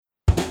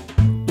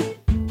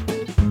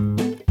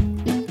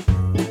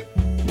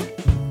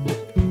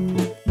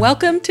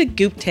Welcome to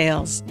Goop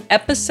Tales,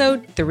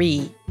 Episode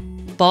 3,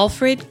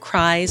 Bawlfred,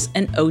 Cries,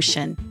 and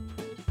Ocean.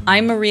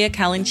 I'm Maria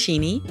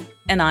Calancini,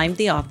 and I'm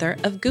the author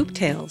of Goop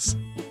Tales.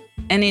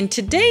 And in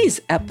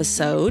today's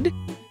episode,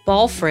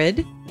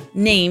 Bawlfred,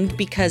 named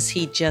because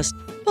he just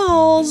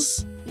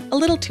bawls a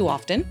little too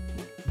often,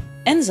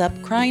 ends up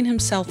crying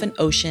himself in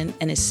ocean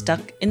and is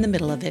stuck in the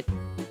middle of it,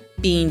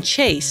 being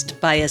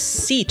chased by a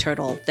sea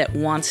turtle that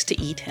wants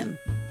to eat him.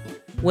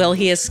 Will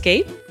he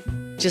escape?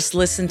 Just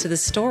listen to the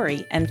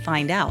story and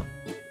find out.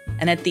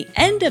 And at the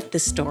end of the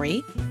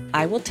story,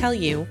 I will tell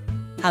you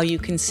how you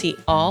can see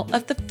all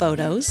of the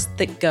photos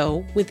that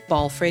go with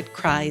Bawlfred,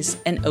 Cries,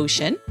 and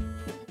Ocean,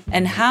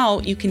 and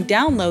how you can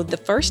download the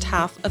first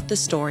half of the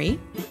story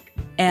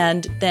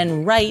and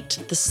then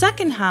write the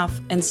second half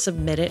and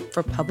submit it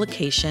for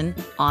publication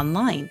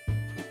online.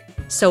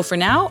 So for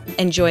now,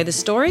 enjoy the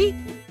story,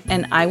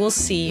 and I will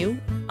see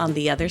you on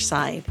the other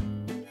side.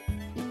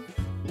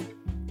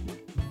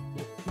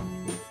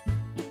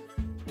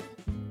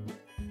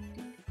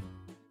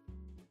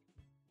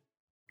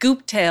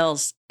 Goop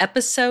Tales,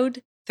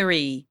 Episode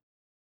 3,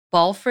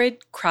 Bawlfred,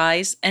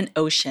 Cries, and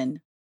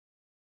Ocean.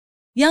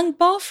 Young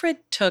Bawlfred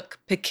took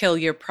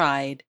peculiar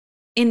pride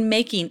in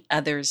making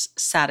others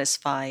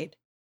satisfied.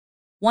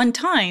 One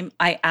time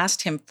I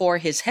asked him for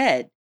his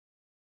head.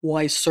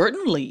 "Why,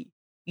 certainly,"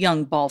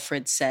 young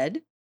Bawlfred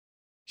said.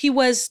 He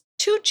was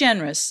too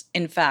generous,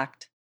 in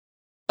fact,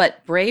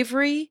 but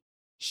bravery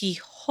he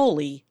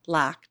wholly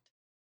lacked.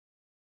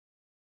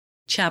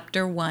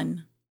 Chapter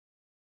 1.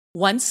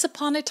 Once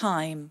upon a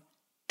time,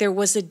 there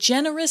was a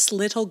generous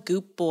little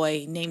goop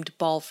boy named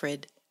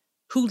Bawlfred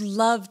who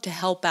loved to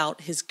help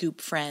out his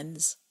goop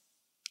friends.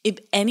 If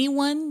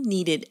anyone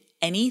needed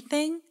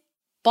anything,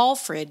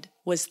 Bawlfred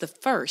was the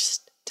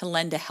first to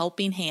lend a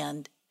helping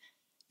hand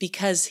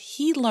because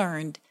he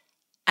learned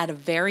at a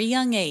very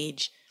young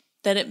age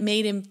that it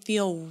made him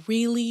feel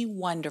really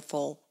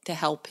wonderful to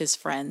help his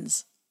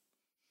friends.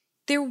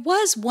 There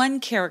was one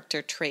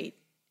character trait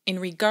in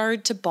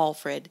regard to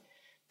Bawlfred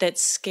that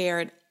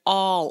scared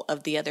all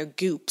of the other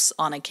goops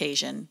on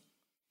occasion.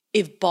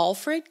 If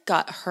Bawlfred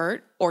got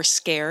hurt or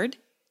scared,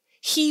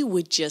 he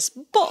would just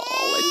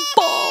bawl and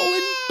bawl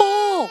and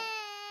bawl.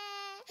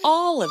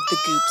 All of the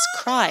goops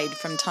cried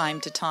from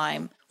time to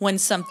time when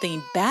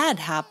something bad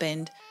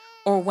happened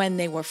or when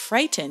they were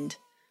frightened.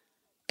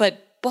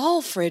 But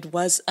Bawlfred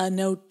was a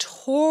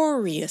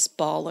notorious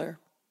bawler.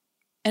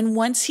 And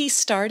once he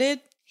started,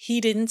 he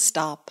didn't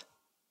stop.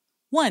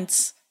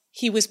 Once,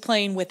 he was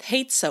playing with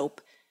Hate Soap,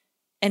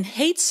 and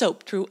Hate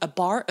Soap threw a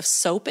bar of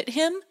soap at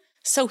him,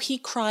 so he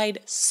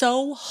cried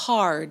so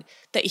hard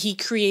that he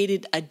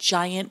created a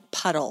giant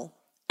puddle,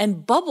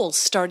 and bubbles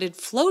started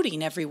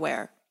floating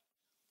everywhere.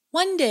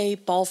 One day,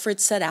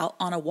 Bawlfred set out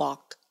on a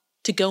walk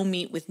to go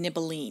meet with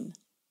Nibbeline.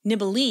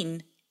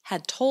 Nibbeline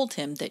had told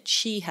him that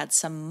she had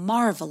some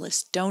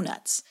marvelous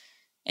donuts,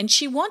 and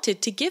she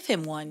wanted to give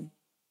him one.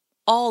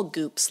 All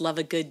goops love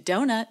a good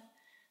donut,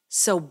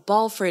 so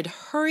Bawlfred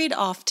hurried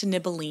off to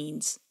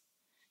Nibbeline's.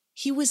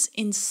 He was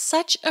in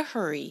such a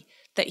hurry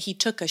that he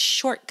took a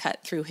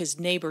shortcut through his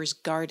neighbor's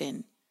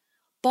garden.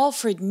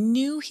 Bawlfred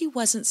knew he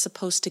wasn't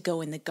supposed to go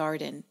in the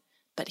garden,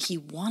 but he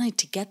wanted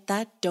to get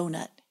that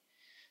donut.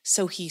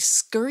 So he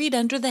scurried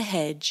under the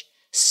hedge,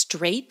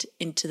 straight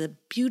into the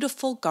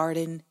beautiful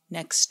garden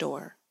next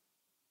door.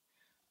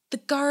 The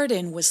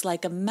garden was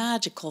like a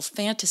magical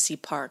fantasy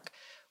park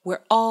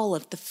where all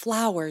of the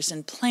flowers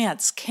and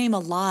plants came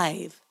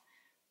alive.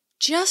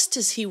 Just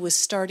as he was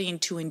starting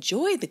to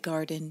enjoy the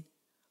garden,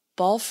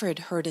 Bawlfred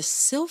heard a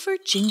silver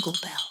jingle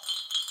bell.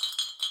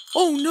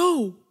 "Oh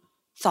no,"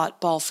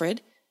 thought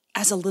Bawlfred,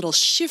 as a little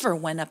shiver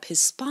went up his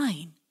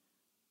spine.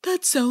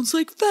 "That sounds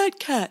like Fat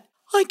Cat.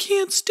 I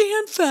can't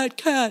stand Fat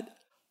Cat,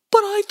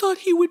 but I thought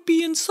he would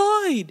be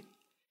inside."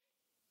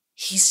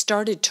 He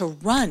started to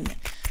run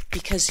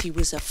because he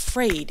was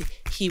afraid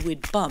he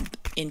would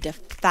bump into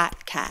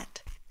Fat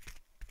Cat.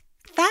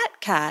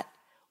 Fat Cat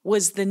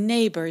was the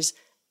neighbor's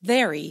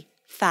very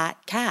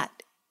fat cat.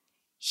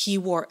 He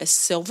wore a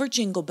silver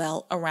jingle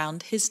bell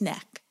around his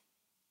neck,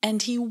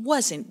 and he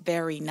wasn't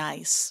very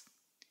nice.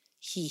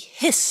 He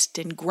hissed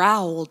and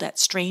growled at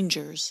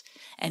strangers,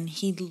 and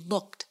he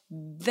looked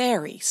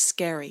very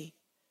scary.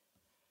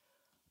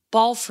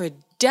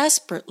 Bawlfred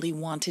desperately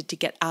wanted to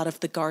get out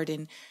of the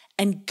garden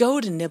and go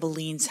to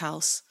Nibbeline's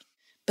house,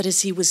 but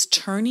as he was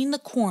turning the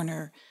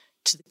corner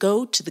to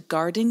go to the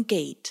garden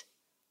gate,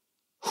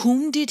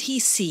 whom did he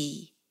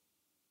see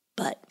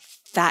but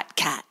Fat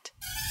Cat?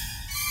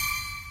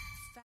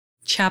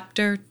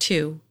 Chapter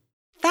 2.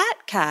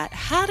 Fat Cat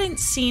hadn't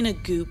seen a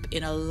goop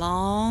in a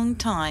long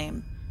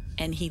time,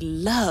 and he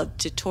loved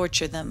to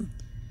torture them,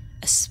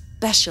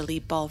 especially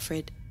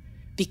Bawlfred,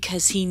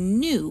 because he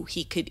knew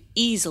he could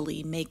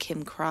easily make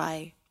him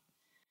cry.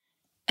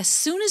 As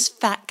soon as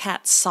Fat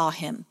Cat saw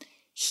him,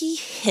 he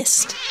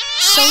hissed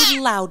so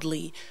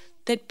loudly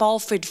that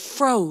Bawlfred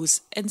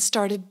froze and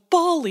started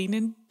bawling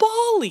and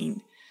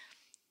bawling.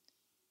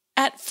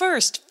 At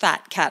first,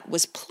 Fat Cat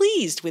was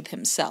pleased with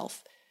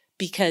himself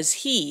because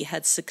he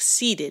had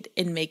succeeded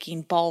in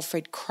making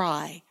Bawlfred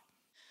cry.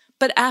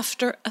 But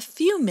after a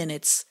few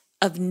minutes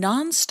of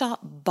nonstop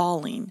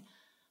bawling,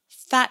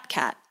 Fat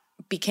Cat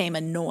became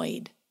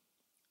annoyed.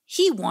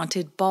 He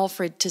wanted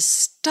Bawlfred to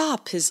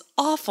stop his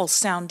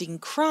awful-sounding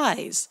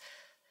cries,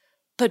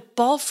 but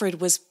Bawlfred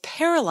was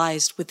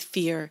paralyzed with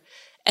fear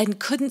and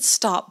couldn't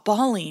stop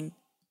bawling.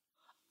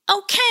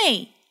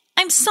 "Okay,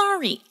 I'm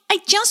sorry. I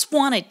just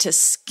wanted to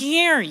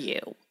scare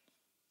you,"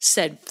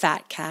 said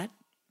Fat Cat.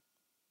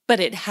 But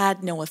it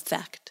had no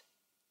effect.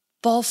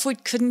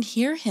 Bawlfred couldn't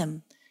hear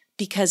him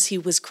because he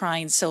was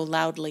crying so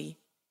loudly.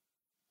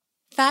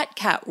 Fat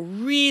Cat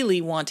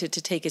really wanted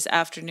to take his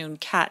afternoon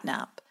cat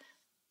nap,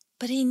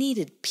 but he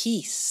needed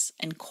peace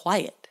and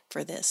quiet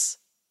for this.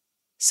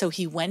 So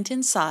he went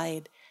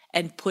inside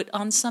and put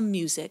on some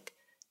music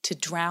to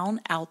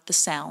drown out the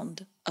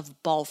sound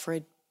of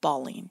Bawlfred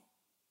bawling.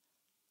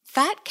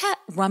 Fat Cat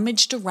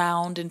rummaged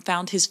around and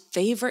found his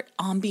favorite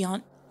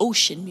ambient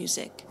ocean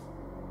music.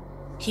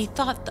 He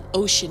thought the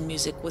ocean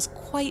music was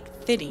quite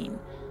fitting,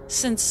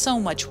 since so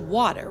much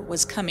water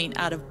was coming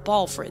out of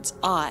Bawlfred's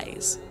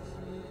eyes.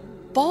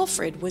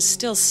 Bawlfred was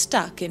still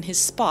stuck in his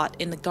spot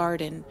in the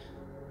garden,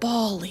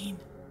 bawling,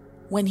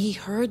 when he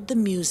heard the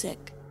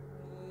music.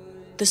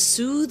 The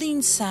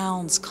soothing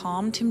sounds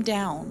calmed him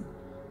down,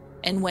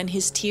 and when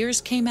his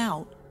tears came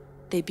out,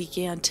 they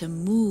began to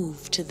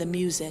move to the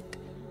music,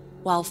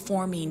 while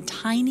forming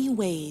tiny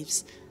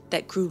waves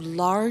that grew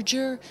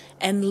larger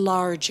and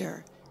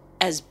larger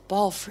as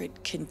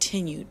Bawlfred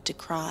continued to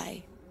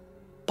cry.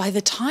 By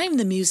the time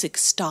the music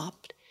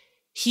stopped,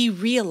 he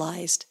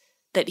realized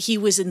that he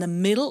was in the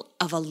middle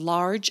of a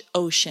large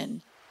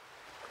ocean.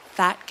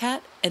 Fat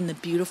Cat and the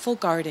beautiful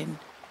garden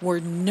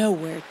were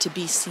nowhere to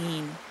be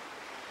seen.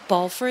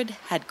 Bawlfred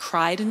had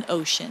cried an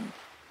ocean,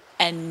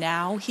 and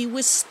now he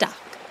was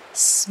stuck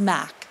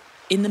smack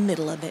in the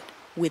middle of it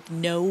with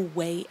no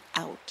way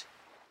out.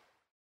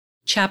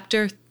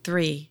 Chapter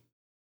 3.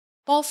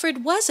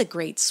 Bawlfred was a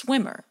great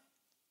swimmer,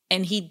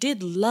 and he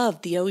did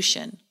love the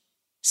ocean,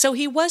 so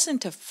he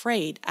wasn't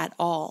afraid at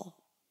all.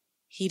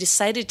 He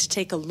decided to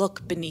take a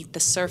look beneath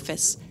the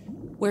surface,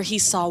 where he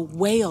saw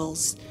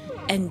whales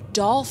and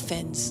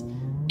dolphins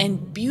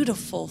and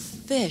beautiful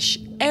fish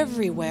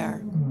everywhere.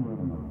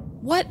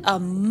 What a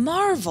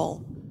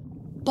marvel!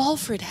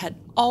 Bawlfred had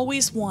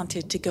always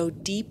wanted to go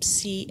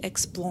deep-sea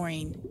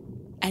exploring,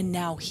 and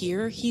now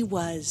here he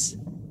was.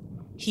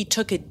 He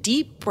took a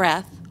deep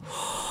breath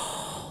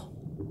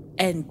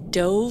and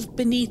dove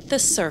beneath the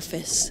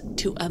surface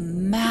to a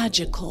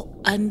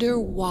magical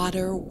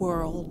underwater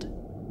world.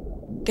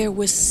 There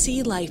was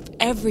sea life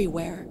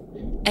everywhere,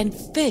 and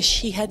fish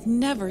he had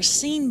never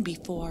seen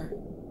before.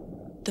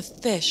 The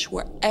fish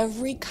were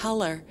every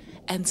color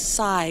and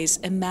size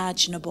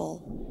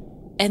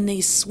imaginable, and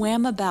they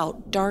swam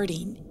about,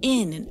 darting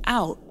in and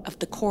out of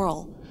the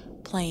coral,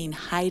 playing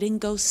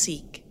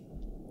hide-and-go-seek.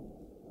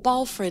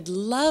 Bawlfred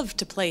loved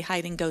to play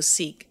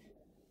hide-and-go-seek,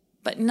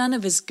 but none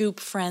of his goop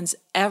friends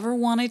ever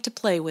wanted to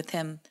play with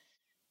him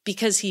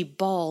because he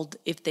bawled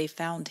if they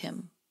found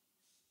him.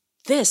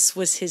 This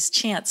was his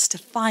chance to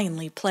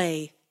finally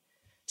play,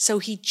 so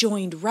he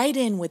joined right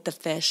in with the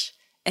fish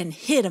and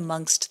hid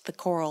amongst the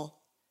coral.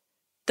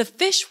 The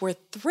fish were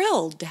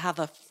thrilled to have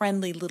a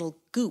friendly little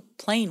goop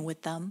playing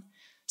with them,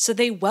 so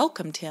they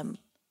welcomed him.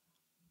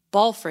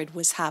 Bawlfred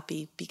was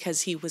happy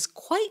because he was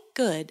quite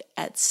good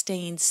at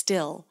staying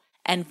still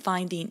and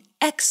finding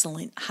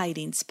excellent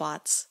hiding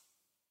spots.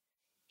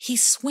 He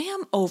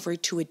swam over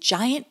to a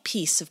giant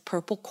piece of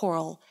purple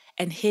coral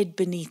and hid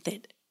beneath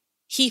it.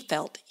 He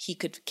felt he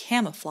could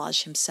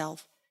camouflage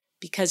himself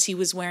because he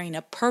was wearing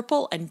a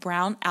purple and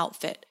brown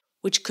outfit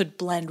which could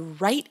blend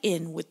right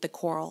in with the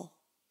coral.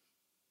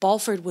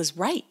 Bawlfred was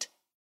right.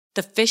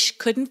 The fish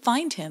couldn't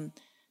find him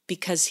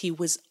because he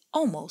was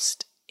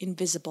almost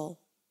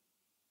invisible.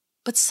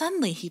 But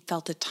suddenly he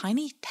felt a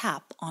tiny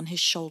tap on his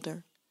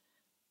shoulder.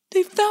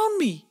 "They found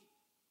me,"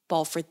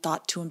 Bawlfred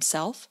thought to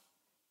himself.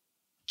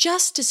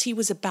 Just as he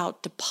was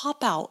about to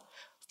pop out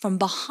from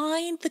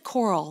behind the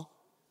coral,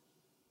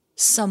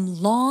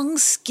 some long,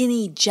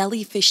 skinny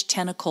jellyfish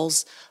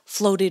tentacles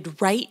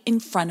floated right in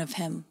front of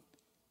him.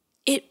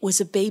 It was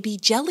a baby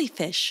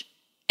jellyfish,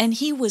 and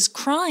he was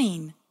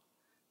crying.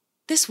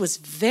 This was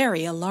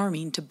very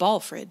alarming to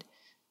Bawlfred,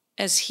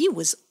 as he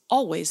was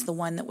always the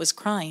one that was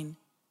crying.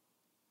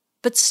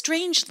 But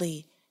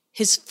strangely,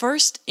 his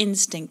first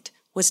instinct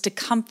was to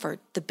comfort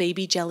the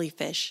baby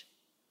jellyfish.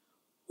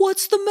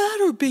 "What's the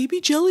matter,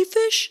 baby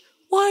jellyfish?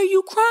 Why are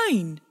you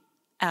crying?"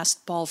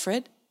 asked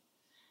Bawlfred.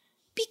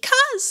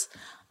 "Because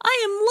I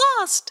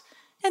am lost,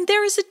 and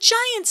there is a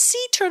giant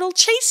sea turtle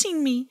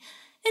chasing me,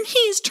 and he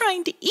is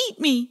trying to eat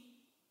me."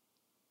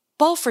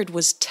 Bawlfred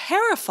was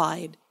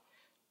terrified,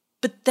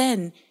 but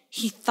then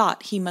he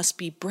thought he must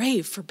be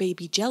brave for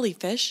baby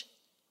jellyfish.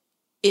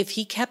 If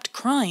he kept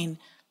crying,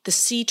 the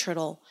sea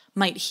turtle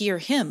might hear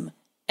him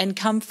and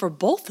come for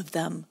both of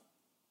them.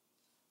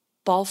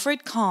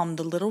 Bawlfred calmed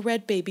the little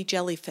red baby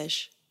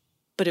jellyfish,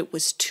 but it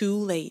was too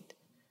late.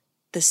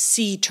 The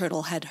sea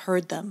turtle had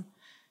heard them,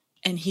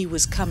 and he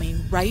was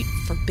coming right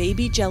for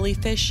baby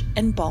jellyfish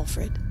and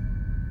Bawlfred.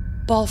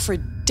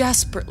 Bawlfred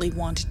desperately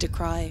wanted to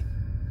cry,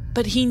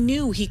 but he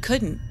knew he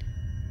couldn't,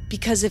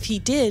 because if he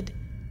did,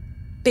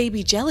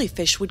 baby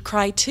jellyfish would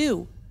cry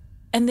too,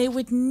 and they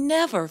would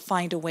never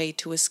find a way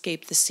to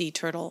escape the sea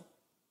turtle.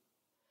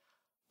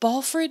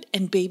 Bawlfred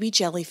and baby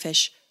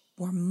jellyfish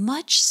were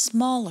much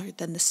smaller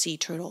than the sea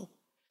turtle,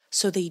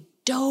 so they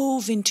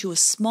dove into a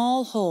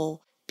small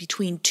hole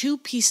between two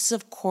pieces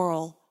of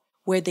coral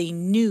where they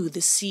knew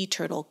the sea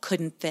turtle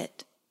couldn't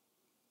fit.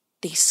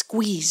 They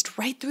squeezed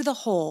right through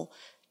the hole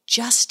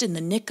just in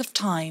the nick of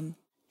time,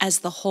 as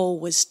the hole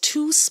was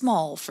too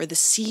small for the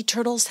sea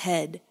turtle's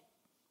head.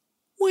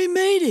 "We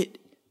made it,"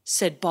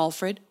 said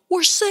Bawlfred.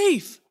 "We're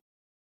safe."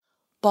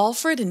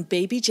 Bawlfred and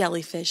baby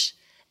jellyfish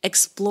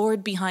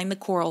explored behind the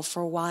coral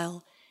for a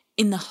while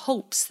in the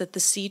hopes that the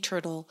sea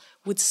turtle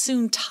would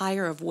soon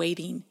tire of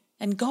waiting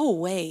and go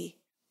away.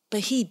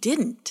 But he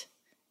didn't.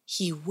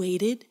 He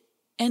waited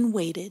and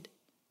waited.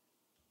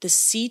 The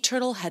sea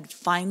turtle had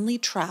finally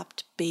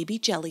trapped baby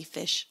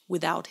jellyfish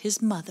without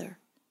his mother,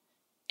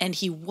 and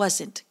he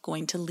wasn't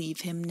going to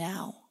leave him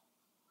now.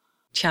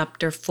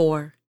 Chapter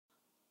 4.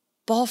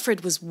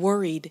 Bawlfred was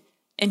worried,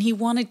 and he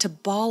wanted to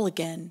bawl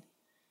again,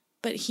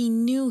 but he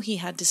knew he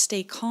had to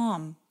stay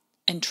calm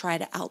and try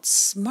to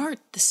outsmart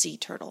the sea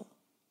turtle.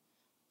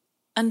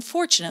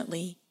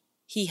 Unfortunately,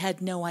 he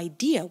had no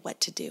idea what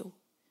to do.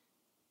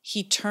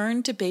 He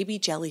turned to baby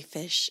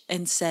jellyfish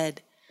and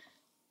said,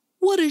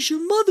 "What does your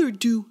mother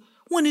do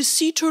when a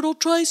sea turtle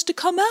tries to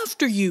come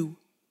after you?"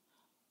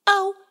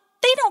 "Oh,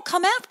 they don't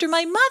come after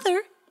my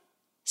mother,"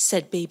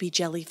 said baby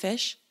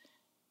jellyfish.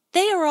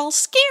 "They are all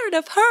scared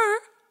of her."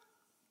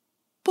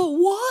 "But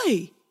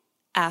why?"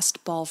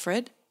 asked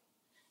Bawlfred.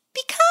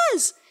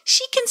 "Because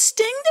she can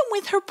sting them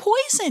with her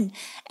poison,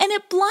 and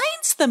it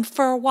blinds them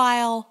for a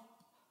while."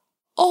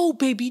 "Oh,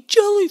 baby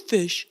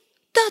jellyfish,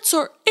 that's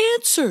our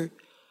answer.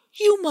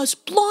 You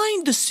must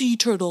blind the sea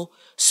turtle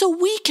so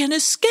we can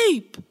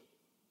escape."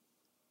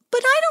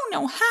 "But I don't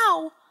know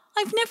how.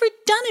 I've never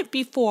done it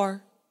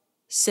before,"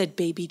 said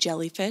baby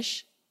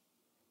jellyfish.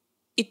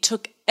 It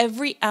took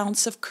every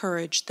ounce of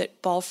courage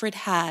that Bawlfred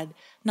had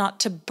not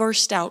to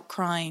burst out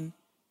crying.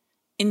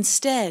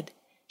 Instead,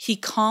 he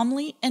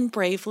calmly and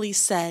bravely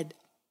said,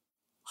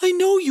 "I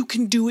know you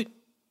can do it,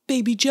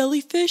 baby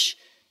jellyfish.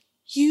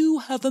 You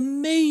have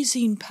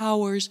amazing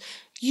powers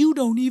you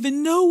don't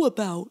even know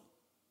about,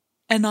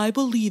 and I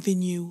believe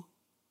in you."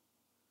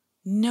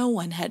 No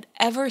one had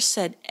ever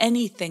said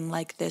anything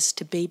like this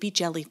to baby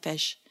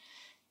jellyfish,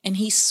 and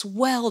he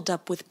swelled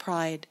up with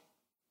pride.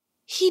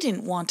 He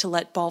didn't want to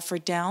let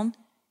Bawlfred down,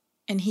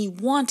 and he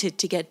wanted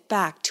to get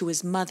back to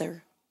his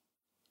mother.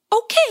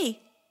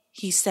 "Okay,"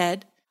 he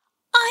said,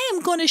 "I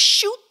am going to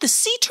shoot the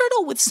sea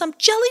turtle with some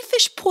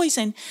jellyfish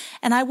poison,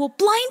 and I will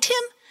blind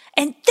him,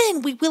 and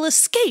then we will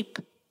escape."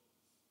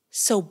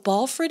 So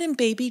Bawlfred and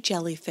baby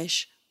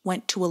jellyfish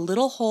went to a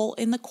little hole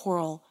in the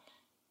coral,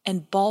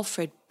 and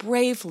Bawlfred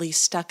bravely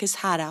stuck his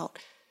hat out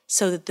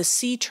so that the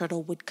sea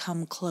turtle would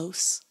come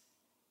close.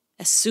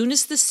 As soon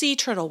as the sea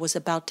turtle was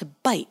about to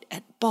bite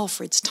at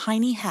Bawlfred's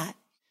tiny hat,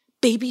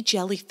 baby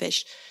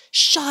jellyfish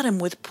shot him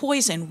with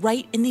poison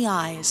right in the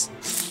eyes.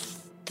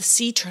 The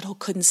sea turtle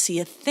couldn't see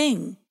a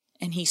thing,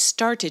 and he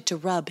started to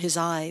rub his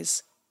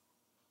eyes.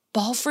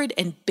 Bawlfred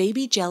and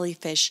baby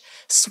jellyfish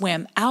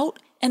swam out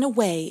and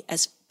away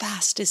as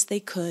fast as they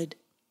could.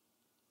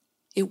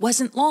 It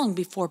wasn't long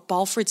before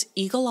Bawlfred's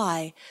eagle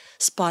eye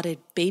spotted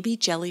baby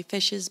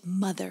jellyfish's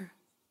mother.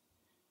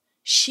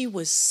 She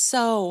was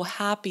so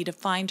happy to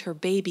find her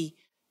baby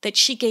that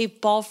she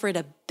gave Bawlfred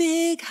a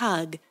big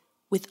hug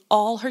with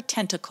all her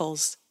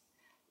tentacles.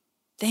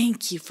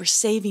 "Thank you for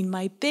saving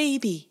my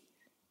baby,"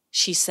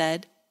 she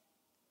said.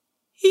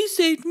 "He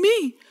saved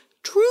me.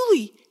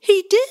 Truly,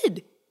 he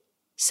did,"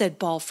 said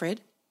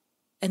Bawlfred,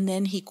 and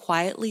then he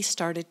quietly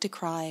started to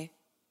cry.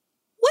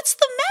 "What's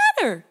the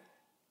matter?"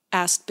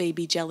 asked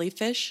baby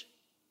jellyfish.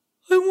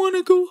 "I want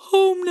to go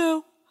home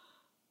now,"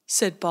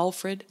 said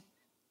Bawlfred,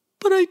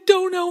 "but I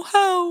don't know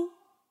how."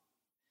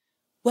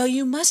 "Well,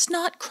 you must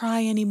not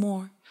cry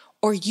anymore,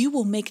 or you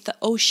will make the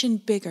ocean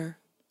bigger.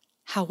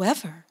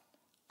 However,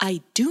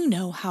 I do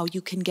know how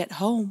you can get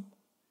home.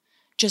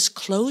 Just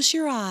close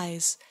your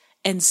eyes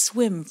and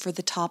swim for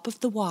the top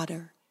of the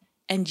water,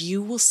 and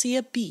you will see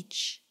a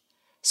beach.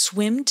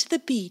 Swim to the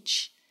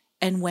beach,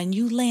 and when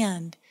you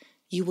land,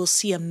 you will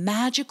see a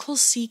magical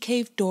sea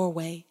cave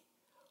doorway.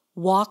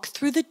 Walk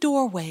through the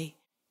doorway,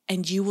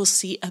 and you will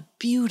see a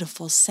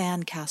beautiful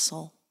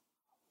sandcastle.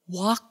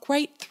 Walk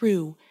right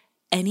through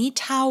any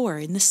tower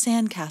in the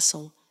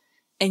sandcastle,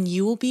 and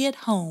you will be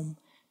at home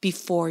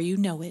before you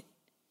know it,"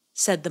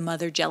 said the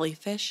mother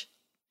jellyfish.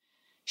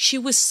 She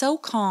was so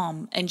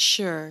calm and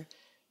sure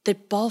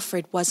that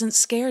Bawlfred wasn't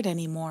scared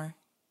anymore.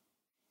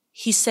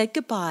 He said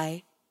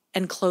goodbye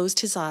and closed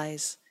his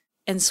eyes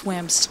and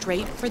swam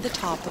straight for the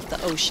top of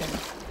the ocean.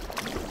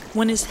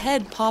 When his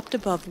head popped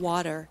above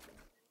water,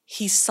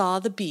 he saw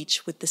the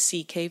beach with the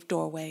sea cave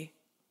doorway.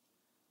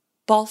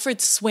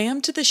 Bawlfred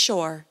swam to the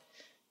shore,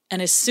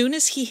 And as soon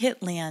as he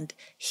hit land,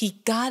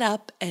 he got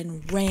up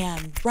and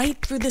ran right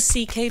through the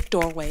sea cave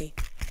doorway.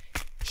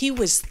 He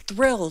was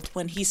thrilled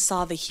when he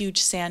saw the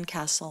huge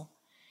sandcastle,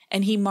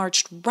 and he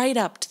marched right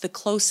up to the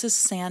closest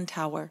sand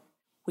tower,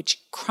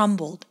 which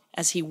crumbled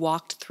as he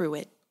walked through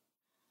it.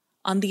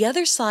 On the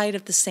other side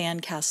of the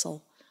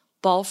sandcastle,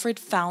 Bawlfred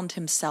found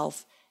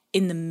himself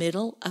in the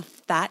middle of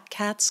Fat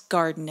Cat's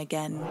garden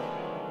again.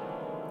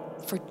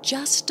 For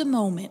just a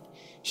moment,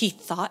 he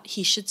thought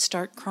he should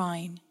start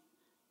crying.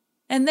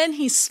 And then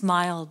he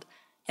smiled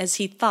as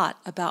he thought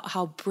about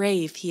how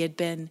brave he had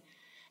been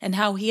and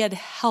how he had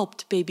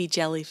helped baby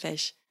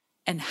jellyfish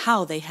and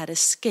how they had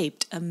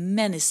escaped a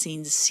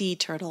menacing sea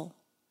turtle.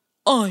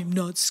 "I'm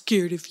not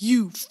scared of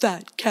you,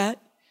 Fat Cat,"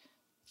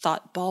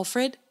 thought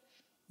Bawlfred.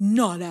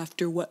 "Not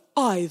after what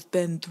I've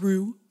been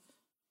through."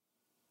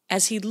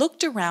 As he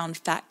looked around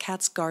Fat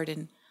Cat's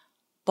garden,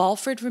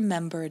 Bawlfred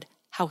remembered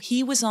how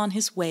he was on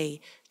his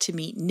way to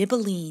meet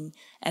Nibbeline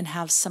and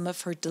have some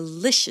of her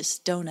delicious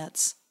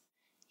donuts.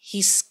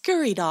 He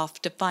scurried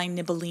off to find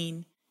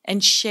Nibbeline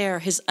and share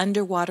his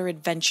underwater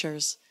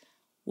adventures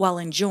while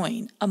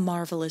enjoying a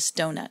marvelous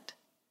donut.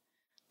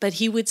 But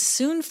he would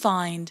soon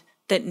find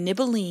that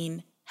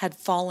Nibbeline had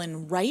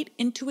fallen right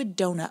into a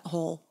donut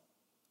hole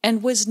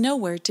and was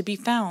nowhere to be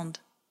found.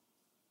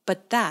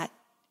 But that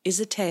is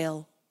a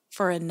tale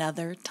for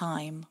another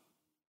time.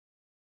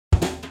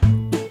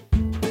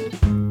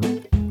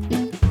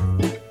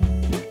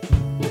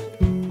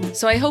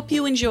 So I hope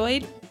you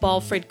enjoyed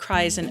Bawlfred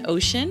Cries an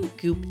Ocean,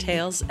 Goop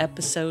Tales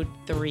Episode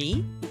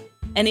 3.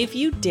 And if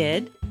you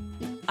did,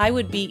 I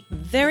would be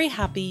very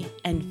happy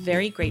and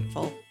very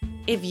grateful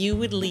if you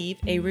would leave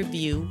a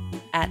review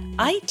at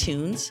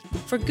iTunes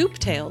for Goop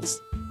Tales,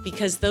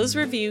 because those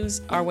reviews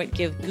are what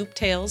give Goop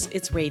Tales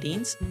its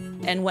ratings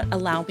and what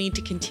allow me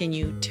to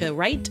continue to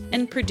write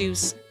and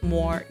produce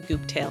more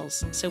Goop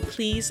Tales. So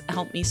please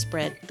help me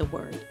spread the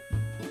word.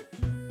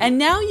 And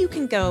now you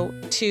can go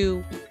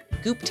to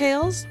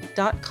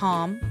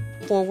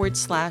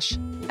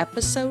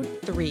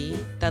gooptales.com/episode 3.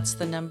 That's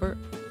the number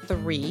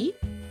 3.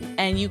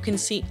 And you can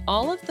see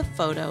all of the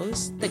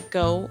photos that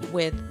go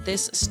with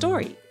this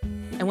story.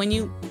 And when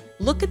you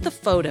look at the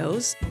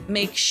photos,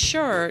 make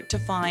sure to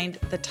find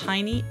the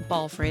tiny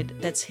Bawlfred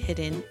that's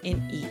hidden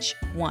in each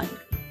one.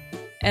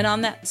 And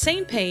on that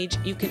same page,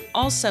 you can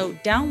also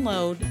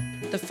download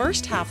the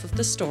first half of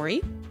the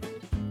story.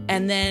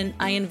 And then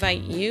I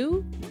invite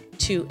you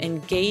to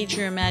engage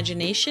your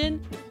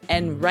imagination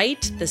and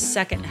write the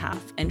second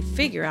half and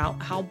figure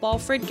out how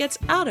Bawlfred gets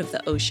out of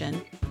the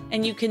ocean.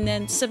 And you can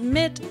then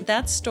submit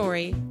that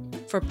story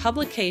for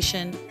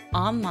publication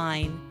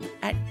online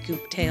at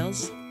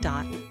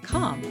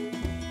gooptales.com.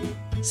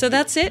 So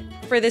that's it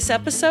for this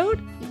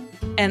episode,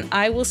 and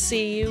I will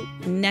see you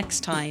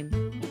next time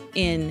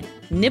in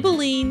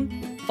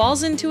Nibbeline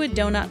Falls into a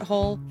Donut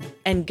Hole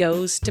and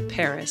Goes to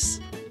Paris.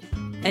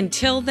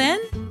 Until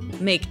then,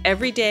 make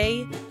every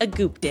day a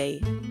Goop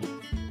Day.